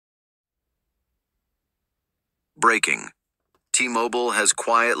Breaking. T-Mobile has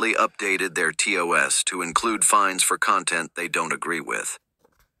quietly updated their TOS to include fines for content they don't agree with.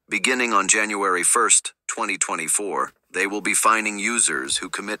 Beginning on January 1st, 2024, they will be fining users who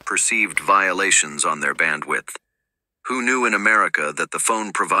commit perceived violations on their bandwidth. Who knew in America that the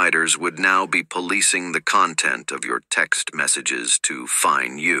phone providers would now be policing the content of your text messages to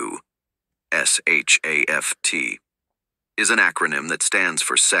fine you? SHAFT is an acronym that stands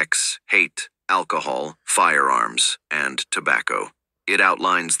for sex, hate, alcohol, firearms, and tobacco. It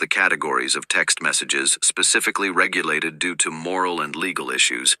outlines the categories of text messages specifically regulated due to moral and legal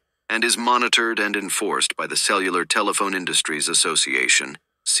issues, and is monitored and enforced by the Cellular Telephone Industries Association,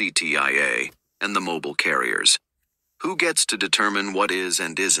 CTIA, and the mobile carriers. Who gets to determine what is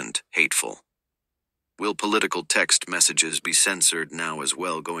and isn't hateful? Will political text messages be censored now as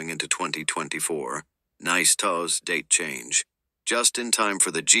well going into 2024? Nice T.O.S. date change. Just in time for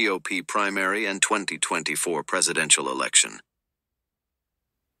the GOP primary and 2024 presidential election.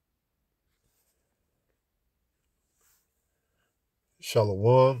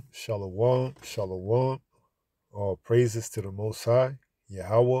 Shalom, shalom, shalom. All praises to the Most High,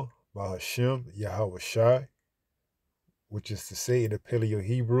 Yahweh, Bahashem, Yahweh Shai, which is to say in the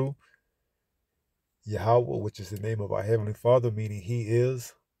Paleo-Hebrew, Yahweh, which is the name of our Heavenly Father, meaning He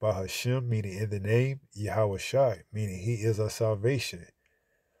is, Bahashem, meaning in the name, Yahweh Shai, meaning He is our salvation.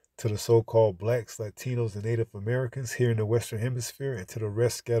 To the so-called blacks, Latinos, and Native Americans here in the Western Hemisphere, and to the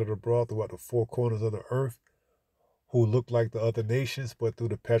rest scattered abroad throughout the four corners of the earth, who look like the other nations, but through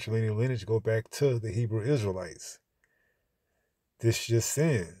the patrilineal lineage go back to the Hebrew Israelites. This just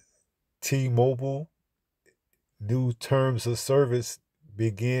saying, T-Mobile, new terms of service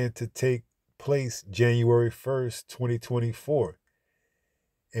began to take place January 1st, 2024.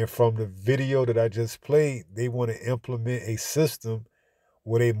 And from the video that I just played, they want to implement a system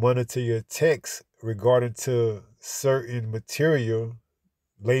where they monitor your texts regarding to certain material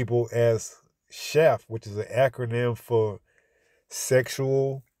labeled as SHAFT, which is an acronym for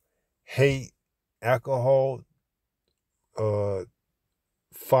sexual, hate, alcohol,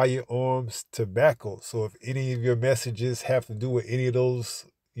 firearms, tobacco. So if any of your messages have to do with any of those,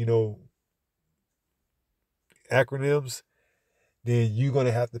 acronyms, then you're going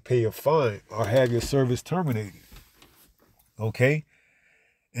to have to pay a fine or have your service terminated. Okay?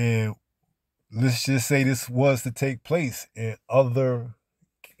 And let's just say this was to take place and other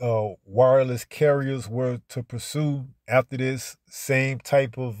wireless carriers were to pursue after this same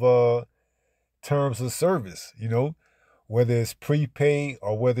type of terms of service, whether it's prepaid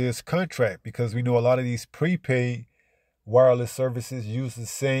or whether it's contract, because we know a lot of these prepaid wireless services use the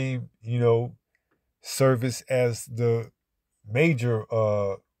same, service as the major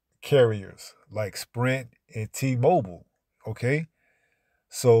carriers like Sprint and T-Mobile, okay?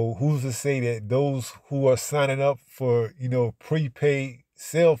 So who's to say that those who are signing up for, prepaid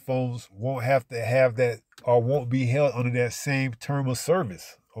cell phones won't have to have that or won't be held under that same term of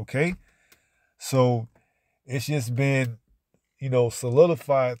service, okay? So it's just been,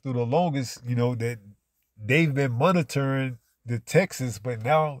 solidified through the longest, that they've been monitoring the Texas, but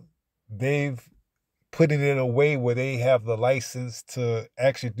now they've put it in a way where they have the license to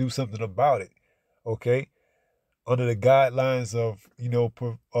actually do something about it, okay? Under the guidelines of,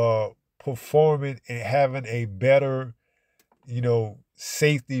 performing and having a better,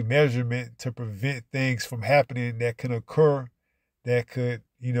 safety measurement to prevent things from happening that can occur, that could,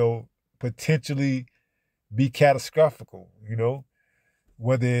 potentially be catastrophic,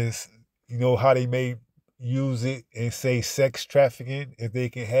 whether it's, how they may use it and say sex trafficking, if they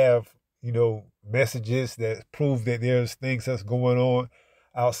can have, messages that prove that there's things that's going on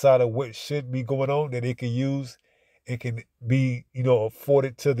outside of what should be going on that they can use. It can be,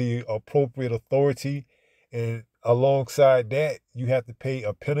 afforded to the appropriate authority. And alongside that, you have to pay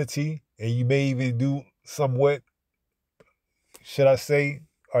a penalty, and you may even do somewhat, should I say,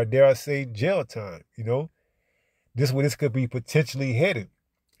 or dare I say, jail time, This way this could be potentially headed.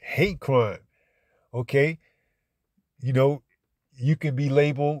 Hate crime, okay? You can be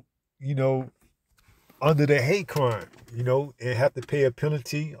labeled, under the hate crime, and have to pay a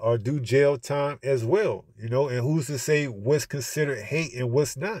penalty or do jail time as well, and who's to say what's considered hate and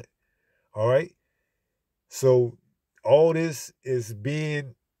what's not, all right? So all this is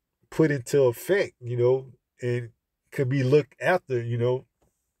being put into effect, and could be looked after,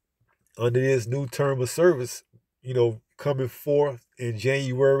 under this new term of service, coming forth in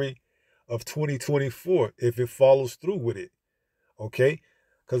January of 2024, if it follows through with it, okay?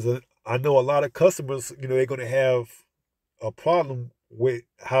 Because I know a lot of customers, they're going to have a problem with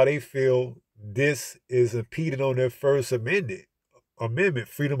how they feel this is impeded on their First Amendment,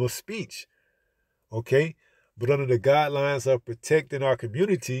 freedom of speech, okay? But under the guidelines of protecting our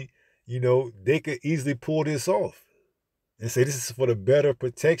community, they could easily pull this off and say this is for the better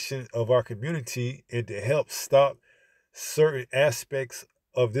protection of our community and to help stop certain aspects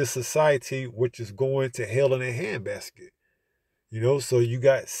of this society, which is going to hell in a handbasket. So you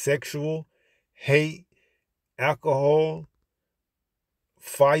got sexual, hate, alcohol,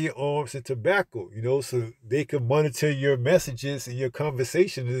 firearms, and tobacco, so they can monitor your messages and your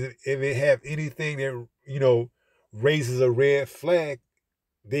conversations. If they have anything that, raises a red flag,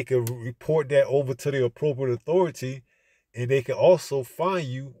 they can report that over to the appropriate authority, and they can also fine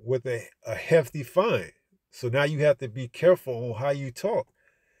you with a hefty fine. So now you have to be careful on how you talk.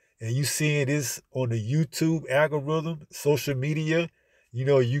 And you seeing this on the YouTube algorithm, social media,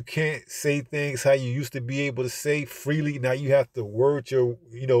 you can't say things how you used to be able to say freely. Now you have to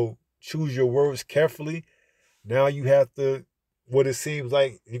choose your words carefully. Now you have to, what it seems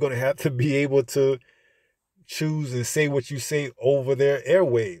like, you're going to have to be able to choose and say what you say over their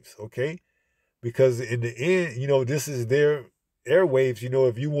airwaves, okay? Because in the end, this is their airwaves.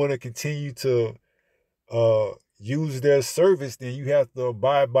 If you want to continue to use their service, then you have to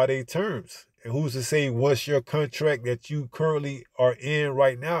abide by their terms. And who's to say once your contract that you currently are in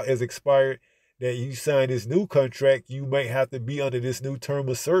right now is expired, that you sign this new contract, you might have to be under this new term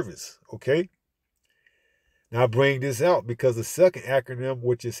of service, okay? Now I bring this out because the second acronym,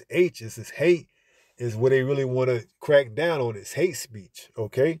 which is H, is hate, is what they really want to crack down on, is hate speech,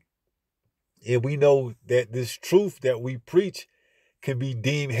 okay? And we know that this truth that we preach can be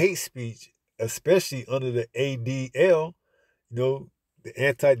deemed hate speech, especially under the ADL, the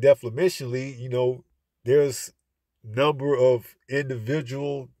Anti-Defamation League. There's number of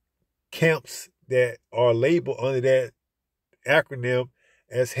individual camps that are labeled under that acronym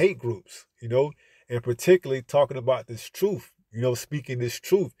as hate groups, and particularly talking about this truth, speaking this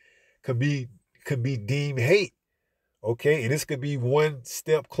truth could be deemed hate. Okay, and this could be one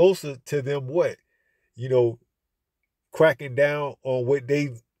step closer to them cracking down on what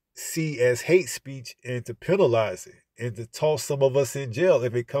they see as hate speech and to penalize it and to toss some of us in jail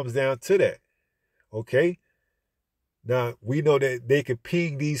if it comes down to that. Okay? Now, we know that they can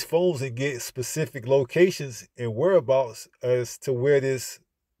ping these phones and get specific locations and whereabouts as to where this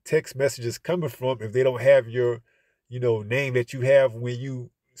text message is coming from if they don't have your, name that you have when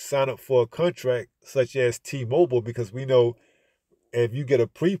you sign up for a contract such as T-Mobile, because we know if you get a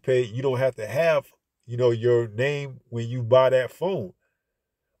prepaid, you don't have to have, your name when you buy that phone.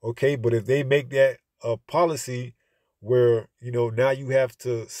 Okay, but if they make that a policy where, now you have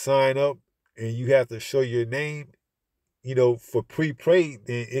to sign up and you have to show your name, for prepaid,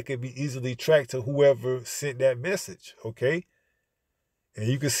 then it can be easily tracked to whoever sent that message. Okay. And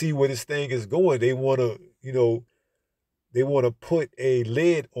you can see where this thing is going. They want to, they want to put a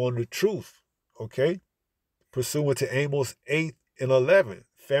lid on the truth. Okay. Pursuant to Amos 8 and 11,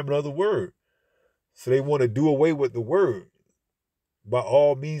 famine of the word. So they want to do away with the word by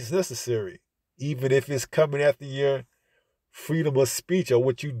all means necessary, even if it's coming after your freedom of speech or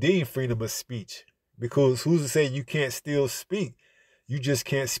what you deem freedom of speech. Because who's to say you can't still speak? You just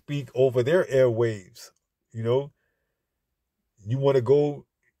can't speak over their airwaves. You want to go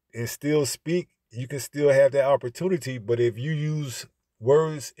and still speak, you can still have that opportunity. But if you use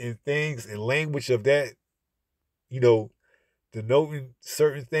words and things and language of that, denoting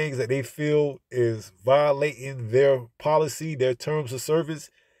certain things that they feel is violating their policy, their terms of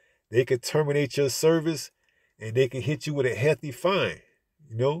service, they could terminate your service and they could hit you with a hefty fine.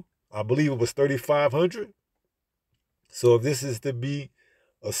 I believe it was $3,500. So if this is to be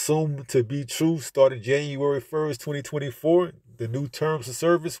assumed to be true, starting January 1st, 2024, the new terms of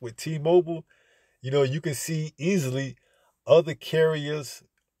service with T-Mobile, you can see easily other carriers,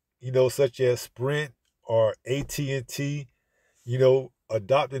 such as Sprint or AT&T,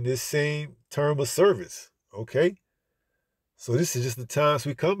 adopting this same term of service. Okay. So this is just the times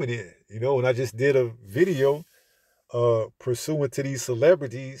we coming in, and I just did a video pursuant to these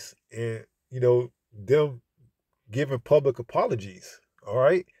celebrities and, them giving public apologies. All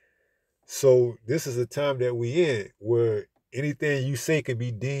right. So this is a time that we in where anything you say can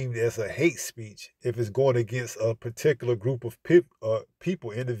be deemed as a hate speech if it's going against a particular group of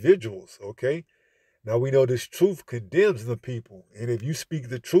people, individuals. Okay. Now we know this truth condemns the people. And if you speak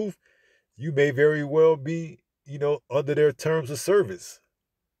the truth, you may very well be, under their terms of service.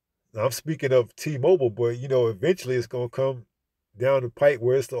 Now I'm speaking of T-Mobile, but, eventually it's going to come down the pipe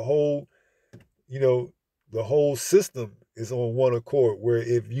where it's the whole system is on one accord, where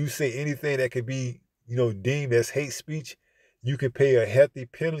if you say anything that could be, deemed as hate speech, you can pay a hefty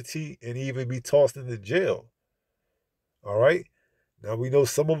penalty and even be tossed into jail. All right. Now we know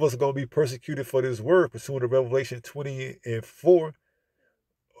some of us are going to be persecuted for this word, pursuant to Revelation 20 and 4.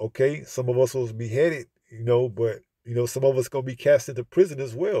 Okay, some of us will be beheaded, but some of us going to be cast into prison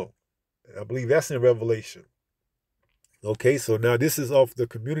as well. I believe that's in Revelation. Okay, so now this is off the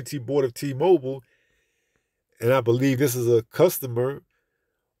community board of T-Mobile, and I believe this is a customer,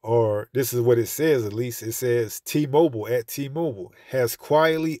 or this is what it says at least. It says T-Mobile has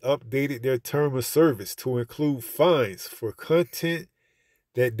quietly updated their term of service to include fines for content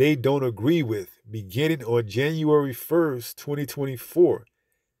that they don't agree with, beginning on January 1st, 2024.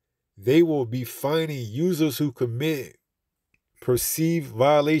 They will be fining users who commit perceived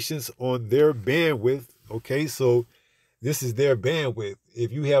violations on their bandwidth. Okay, so this is their bandwidth.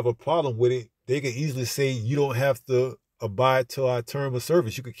 If you have a problem with it, they can easily say you don't have to abide to our term of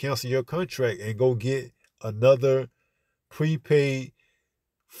service. You could cancel your contract and go get another prepaid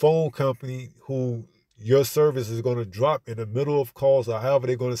phone company who your service is going to drop in the middle of calls, or however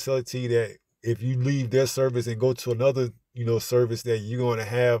they're going to sell it to you, that if you leave their service and go to another, service, that you're going to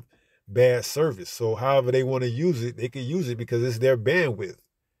have bad service. So however they want to use it, they can use it because it's their bandwidth.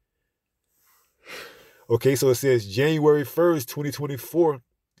 Okay, so it says January 1st, 2024,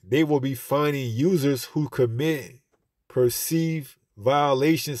 they will be fining users who commit perceived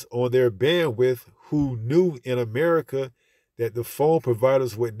violations on their bandwidth who knew in America that the phone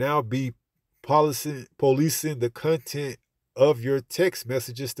providers would now be policing the content of your text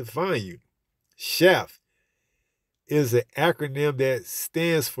messages to find you. SHAFT is an acronym that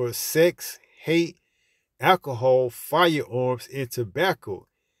stands for sex, hate, alcohol, firearms, and tobacco.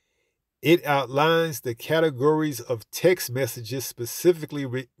 It outlines the categories of text messages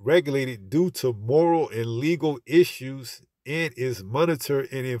specifically regulated due to moral and legal issues, and is monitored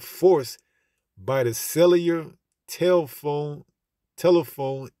and enforced by the Cellular Telephone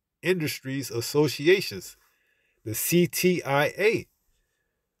Industries Associations, the CTIA.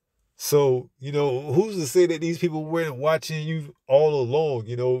 So, who's to say that these people weren't watching you all along,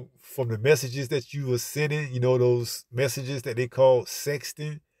 from the messages that you were sending, those messages that they call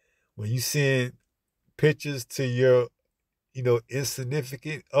sexting, when you send pictures to your,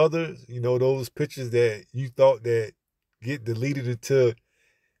 insignificant others, those pictures that you thought that get deleted into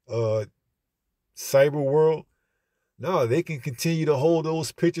cyber world. No, they can continue to hold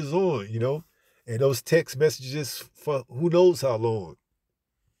those pictures on, and those text messages for who knows how long.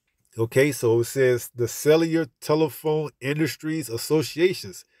 Okay, so it says the Cellular Telephone Industries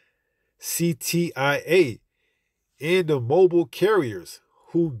Associations, CTIA, and the mobile carriers,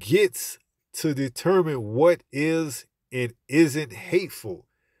 who gets to determine what is and isn't hateful.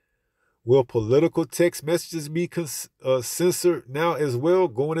 Will political text messages be censored now as well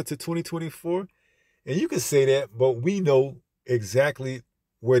going into 2024? And you can say that, but we know exactly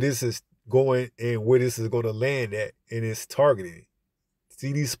where this is going and where this is going to land at, and it's targeting.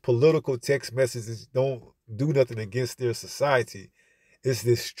 See, these political text messages don't do nothing against their society. It's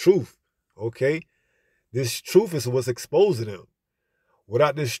this truth, okay? This truth is what's exposing them.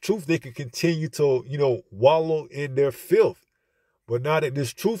 Without this truth, they can continue to, wallow in their filth. But now that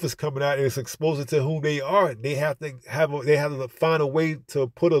this truth is coming out and it's exposing to who they are, they have to find a way to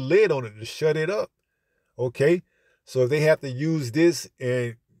put a lid on it, to shut it up. Okay? So if they have to use this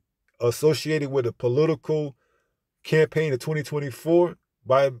and associate it with a political campaign of 2024,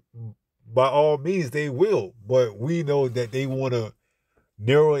 by all means they will. But we know that they want to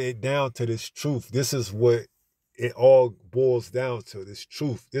narrow it down to this truth. This is what it all boils down to, this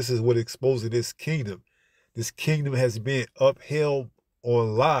truth. This is what exposes this kingdom. This kingdom has been upheld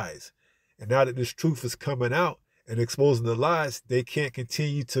on lies. And now that this truth is coming out and exposing the lies, they can't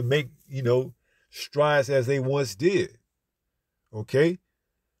continue to make, strides as they once did. Okay?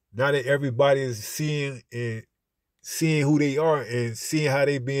 Now that everybody is seeing who they are and seeing how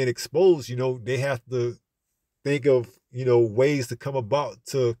they're being exposed, they have to think of, ways to come about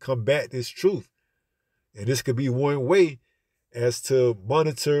to combat this truth. And this could be one way as to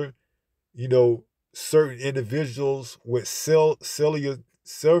monitor, certain individuals with cellular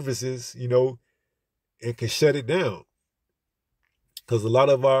services, and can shut it down. Because a lot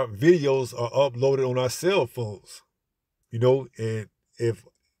of our videos are uploaded on our cell phones, and if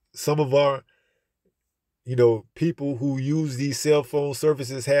some of our, people who use these cell phone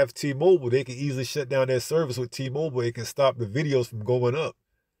services have T-Mobile, they can easily shut down their service with T-Mobile. It can stop the videos from going up,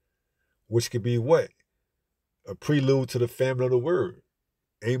 which could be what? A prelude to the famine of the word.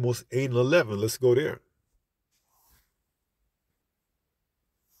 Amos 8 and 11. Let's go there.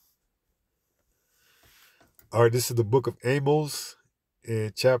 All right, this is the book of Amos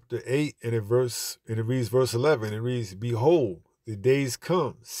in chapter 8, and it reads verse 11. It reads, "Behold, the days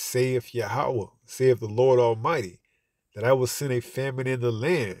come, saith Yahweh, saith the Lord Almighty, that I will send a famine in the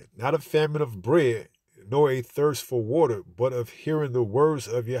land, not a famine of bread, nor a thirst for water, but of hearing the words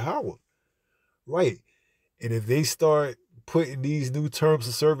of Yahweh. Right. And if they start putting these new terms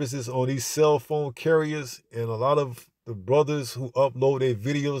of services on these cell phone carriers, and a lot of the brothers who upload their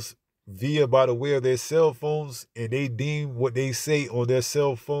videos via by the way of their cell phones, and they deem what they say on their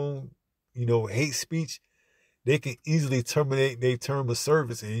cell phone, hate speech, they can easily terminate their term of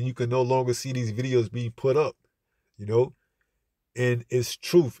service, and you can no longer see these videos being put up, and its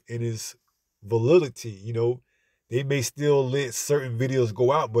truth and its validity. They may still let certain videos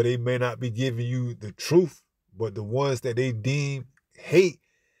go out, but they may not be giving you the truth. But the ones that they deem hate,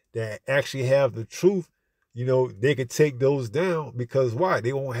 that actually have the truth, they can take those down, because why?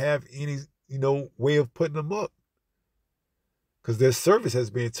 They won't have any, way of putting them up, because their service has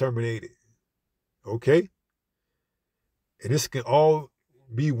been terminated. Okay? And this can all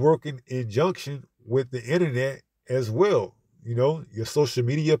be working in junction with the internet as well. Your social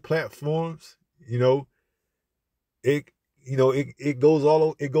media platforms, it goes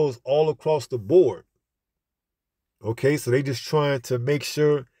all across the board. Okay, so they just trying to make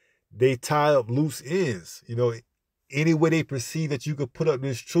sure they tie up loose ends. Any way they perceive that you could put up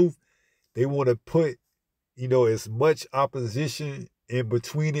this truth, they want to put, as much opposition in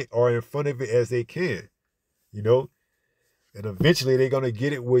between it or in front of it as they can. And eventually they're gonna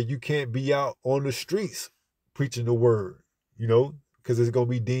get it where you can't be out on the streets preaching the word, because it's gonna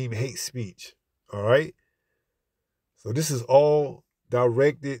be deemed hate speech. All right. So this is all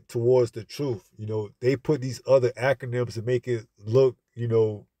directed towards the truth. They put these other acronyms to make it look,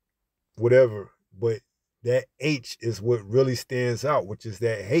 whatever. But that H is what really stands out, which is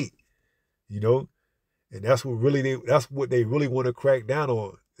that hate, and that's what they really want to crack down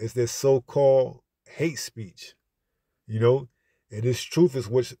on, is this so-called hate speech, and this truth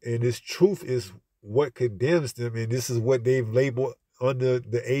is what condemns them, and this is what they've labeled under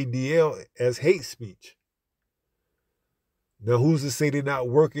the ADL as hate speech. Now, who's to say they're not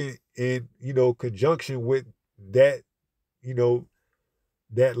working in, conjunction with that,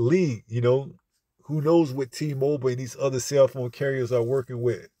 that league, Who knows what T-Mobile and these other cell phone carriers are working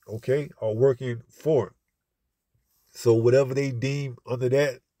with, okay, are working for. So whatever they deem under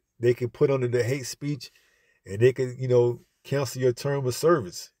that, they can put under the hate speech, and they can, cancel your term of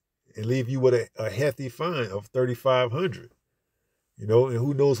service and leave you with a hefty fine of $3,500. And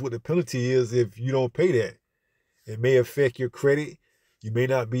who knows what the penalty is if you don't pay that. It may affect your credit. You may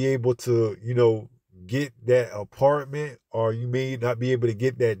not be able to, get that apartment, or you may not be able to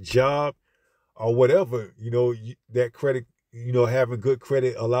get that job, or whatever. That credit, having good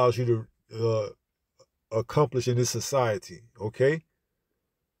credit allows you to accomplish in this society. Okay?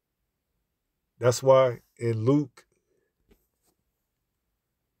 That's why in Luke,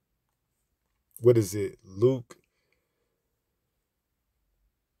 what is it? Luke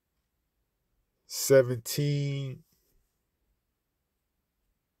 17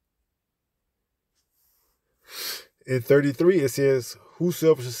 and 33, it says,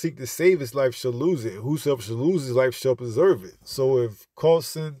 whosoever shall seek to save his life shall lose it. Whosoever shall lose his life shall preserve it. So if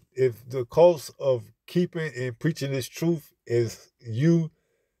the cost of keeping and preaching this truth is you,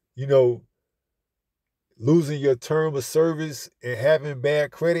 losing your term of service and having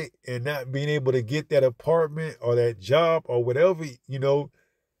bad credit and not being able to get that apartment or that job or whatever,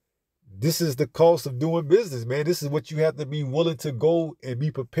 this is the cost of doing business, man. This is what you have to be willing to go and be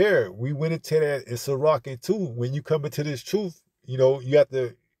prepared. We went into that in Sirach too. When you come into this truth, you have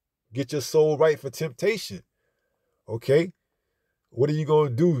to get your soul right for temptation. Okay? What are you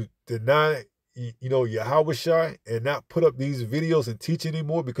going to do? Deny, Yahweh Shai and not put up these videos and teach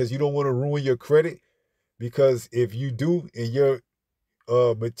anymore because you don't want to ruin your credit? Because if you do and your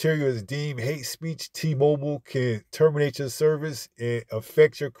material is deemed hate speech, T-Mobile can terminate your service and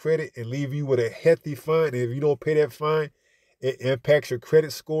affect your credit and leave you with a hefty fine. And if you don't pay that fine, it impacts your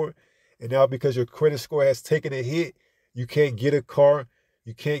credit score. And now because your credit score has taken a hit, you can't get a car,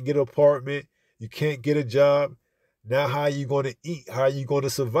 you can't get an apartment, you can't get a job. Now how are you going to eat? How are you going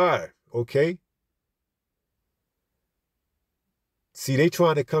to survive? Okay? See, they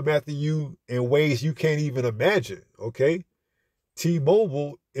trying to come after you in ways you can't even imagine, okay?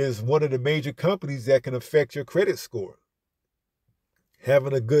 T-Mobile is one of the major companies that can affect your credit score.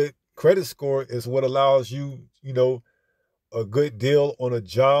 Having a good credit score is what allows you, a good deal on a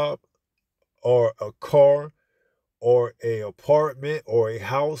job or a car or an apartment or a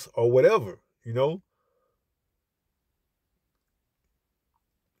house or whatever,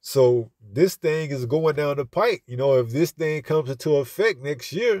 So this thing is going down the pike. If this thing comes into effect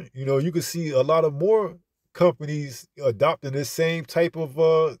next year, you can see a lot of more companies adopting this same type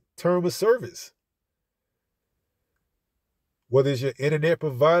of term of service. whether it's your internet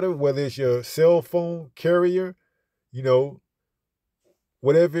provider, whether it's your cell phone carrier, you know,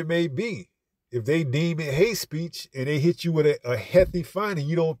 whatever it may be. If they deem it hate speech and they hit you with a hefty fine and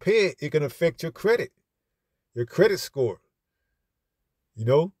you don't pay it, it can affect your credit score, you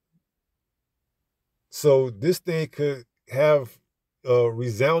know? So this thing could have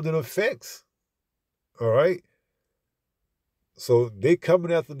resounding effects, all right? So they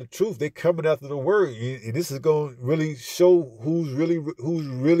coming after the truth. They coming after the word. And this is going to really show who's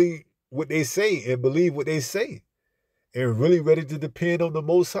really what they say and believe what they say and really ready to depend on the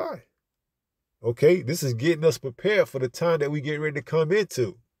Most High. Okay? This is getting us prepared for the time that we get ready to come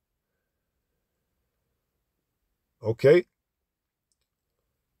into. Okay?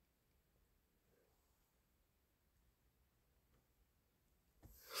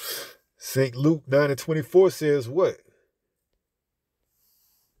 St. Luke 9:24 says what?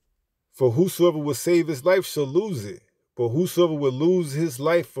 For whosoever will save his life shall lose it. But whosoever will lose his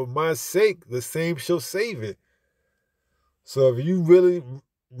life for my sake, the same shall save it. So if you really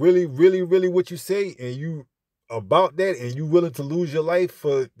what you say and you about that and you willing to lose your life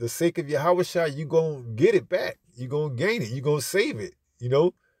for the sake of your Yahweh, you going to get it back. You going to gain it. You going to save it, you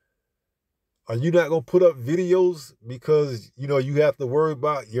know? Are you not going to put up videos because, you know, you have to worry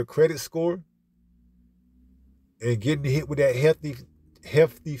about your credit score and getting hit with that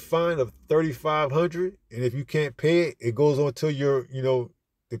hefty fine of $3,500, and if you can't pay it, it goes on to your, you know,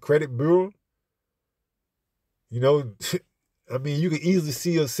 the credit bureau. You know, I mean, you can easily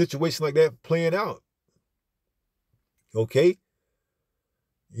see a situation like that playing out. Okay?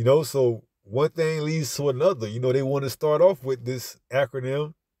 You know, so one thing leads to another. You know, they want to start off with this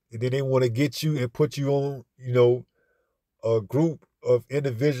acronym, and then they want to get you and put you on, you know, a group of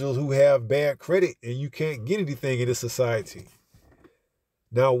individuals who have bad credit, and you can't get anything in this society.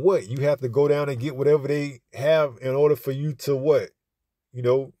 Now what? You have to go down and get whatever they have in order for you to what? You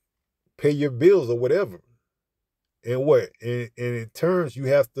know, pay your bills or whatever. And what? And in turns, you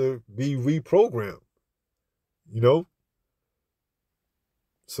have to be reprogrammed. You know?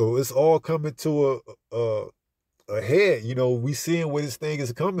 So it's all coming to a head. You know, we seeing where this thing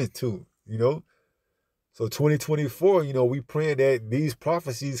is coming to, you know? So 2024, you know, we praying that these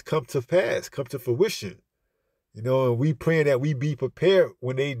prophecies come to pass, come to fruition. You know, and we praying that we be prepared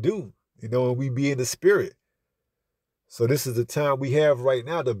when they do, you know, and we be in the spirit. So this is the time we have right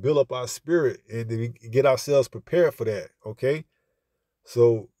now to build up our spirit and to get ourselves prepared for that, okay?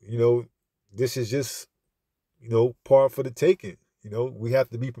 So, you know, this is just, you know, part for the taking. You know, we have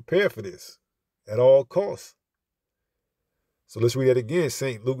to be prepared for this at all costs. So let's read that again.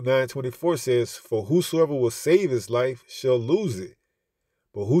 St. Luke 9:24 says, for whosoever will save his life shall lose it.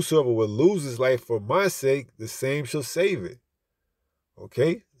 But whosoever will lose his life for my sake, the same shall save it.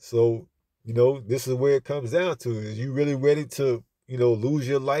 Okay? So, you know, this is where it comes down to. Is you really ready to, you know, lose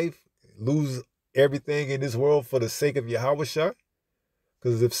your life, lose everything in this world for the sake of Yahweh?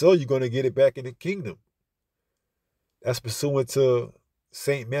 Because if so, you're going to get it back in the kingdom. That's pursuant to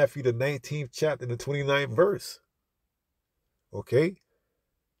St. Matthew, the 19th chapter, the 29th verse. Okay?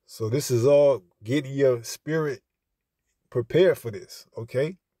 So this is all getting your spirit prepared for this,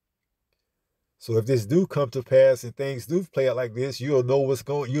 okay? So if this do come to pass and things do play out like this, you'll know what's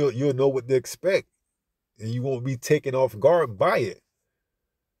going. You'll know what to expect, and you won't be taken off guard by it.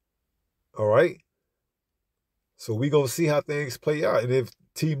 All right. So we gonna see how things play out, and if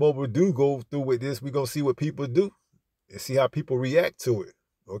T-Mobile do go through with this, we gonna see what people do and see how people react to it.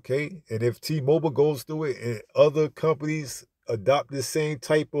 Okay. And if T-Mobile goes through it and other companies adopt the same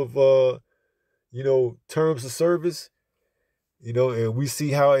type of you know, terms of service, you know, and we see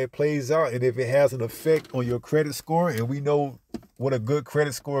how it plays out, and if it has an effect on your credit score, and we know what a good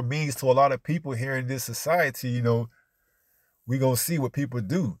credit score means to a lot of people here in this society, you know, we gonna see what people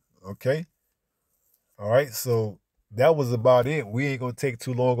do, okay? All right, so that was about it. We ain't gonna take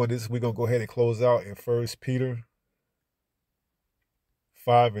too long on this. We're gonna go ahead and close out in 1 Peter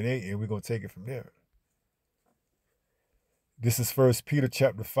 5:8, and we're gonna take it from there. This is 1 Peter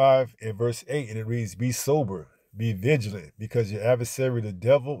chapter 5 and verse 8, and it reads, be sober, be vigilant, because your adversary, the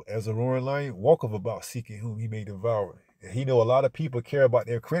devil, as a roaring lion, walketh about seeking whom he may devour. And he know a lot of people care about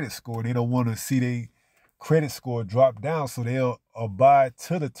their credit score. They don't want to see their credit score drop down, so they'll abide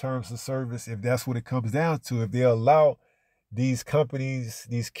to the terms of service if that's what it comes down to. If they allow these companies,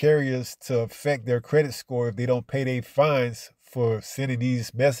 these carriers to affect their credit score, if they don't pay their fines for sending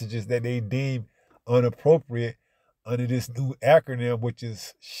these messages that they deem inappropriate under this new acronym, which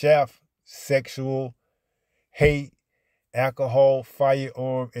is SHAF, sexual, hate, alcohol,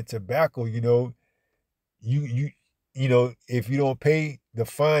 firearm, and tobacco, you know, if you don't pay the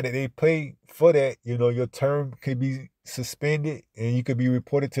fine that they pay for that, your term could be suspended and you could be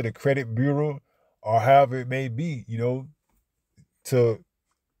reported to the credit bureau or however it may be, to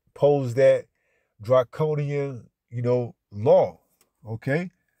pose that draconian, law. Okay.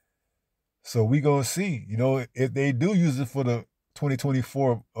 So we gonna see, if they do use it for the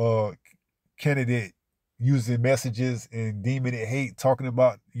 2024 candidate using messages and deeming it hate, talking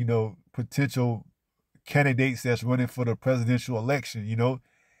about, potential candidates that's running for the presidential election,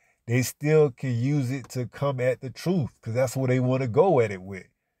 they still can use it to come at the truth because that's where they want to go at it with.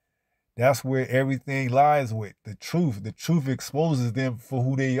 That's where everything lies with the truth. The truth exposes them for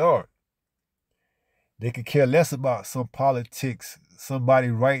who they are. They could care less about some politics, somebody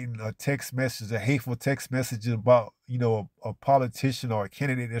writing a text message, a hateful text message about, a politician or a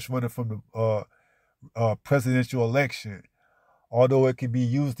candidate that's running from the presidential election. Although it can be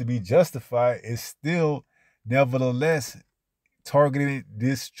used to be justified, it's still nevertheless targeting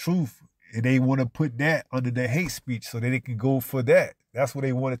this truth. And they want to put that under the hate speech so that they can go for that. That's what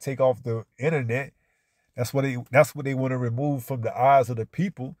they want to take off the internet. That's what they want to remove from the eyes of the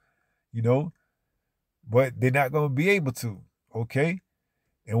people, but they're not going to be able to. Okay.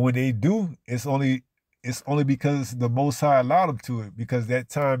 And when they do, it's only because the Most High allowed them to it, because that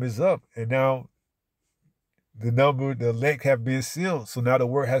time is up. And now the elect have been sealed. So now the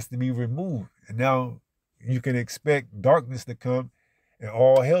word has to be removed. And now you can expect darkness to come and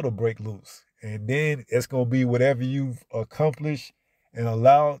all hell to break loose. And then it's going to be whatever you've accomplished and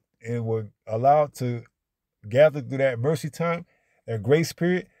were allowed to gather through that mercy time, that grace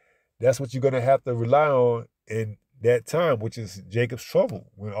period. That's what you're going to have to rely on in that time, which is Jacob's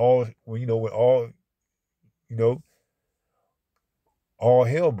trouble, when all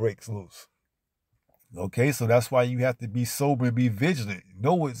hell breaks loose. Okay, so that's why you have to be sober and be vigilant.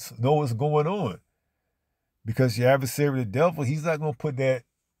 Know what's going on. Because your adversary, the devil, he's not going to put that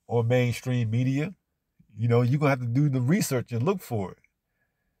on mainstream media. You're going to have to do the research and look for it.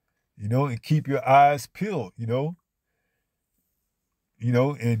 And keep your eyes peeled, and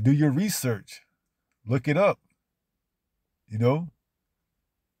do your research. Look it up.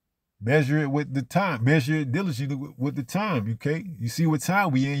 Measure it with the time. Measure it diligently with the time, okay? You see what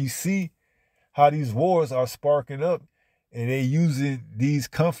time we in. You see how these wars are sparking up, and they using these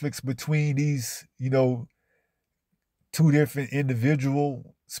conflicts between these, two different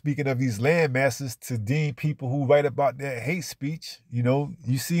individual, speaking of these land masses, to deem people who write about that hate speech. You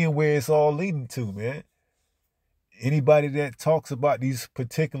seeing where it's all leading to, man. Anybody that talks about these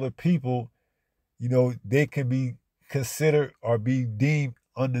particular people, they can be considered or be deemed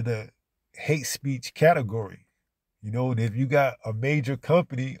under the hate speech category. And if you got a major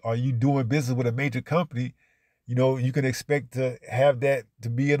company or you doing business with a major company, you can expect to have that to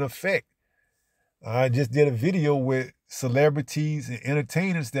be in effect. I just did a video with celebrities and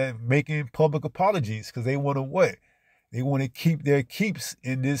entertainers that making public apologies because they want to what? They want to keep their keeps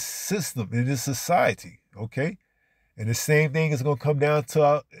in this system, in this society, okay? And the same thing is going to come down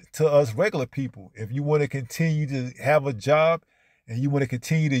to us regular people. If you want to continue to have a job and you want to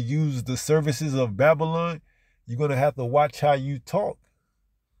continue to use the services of Babylon, you're going to have to watch how you talk,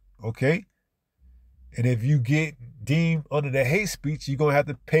 okay? And if you get deemed under the hate speech, you're going to have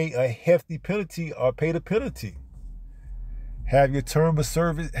to pay a hefty penalty or pay the penalty. Have your term of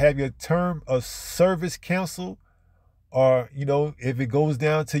service canceled, or, if it goes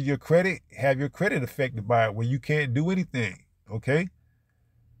down to your credit, have your credit affected by it where you can't do anything, okay?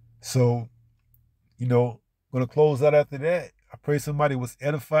 So, I'm going to close out after that. I pray somebody was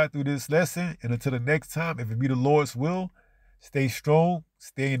edified through this lesson. And until the next time, if it be the Lord's will, stay strong,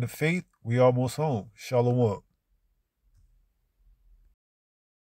 stay in the faith. We almost home. Shalom.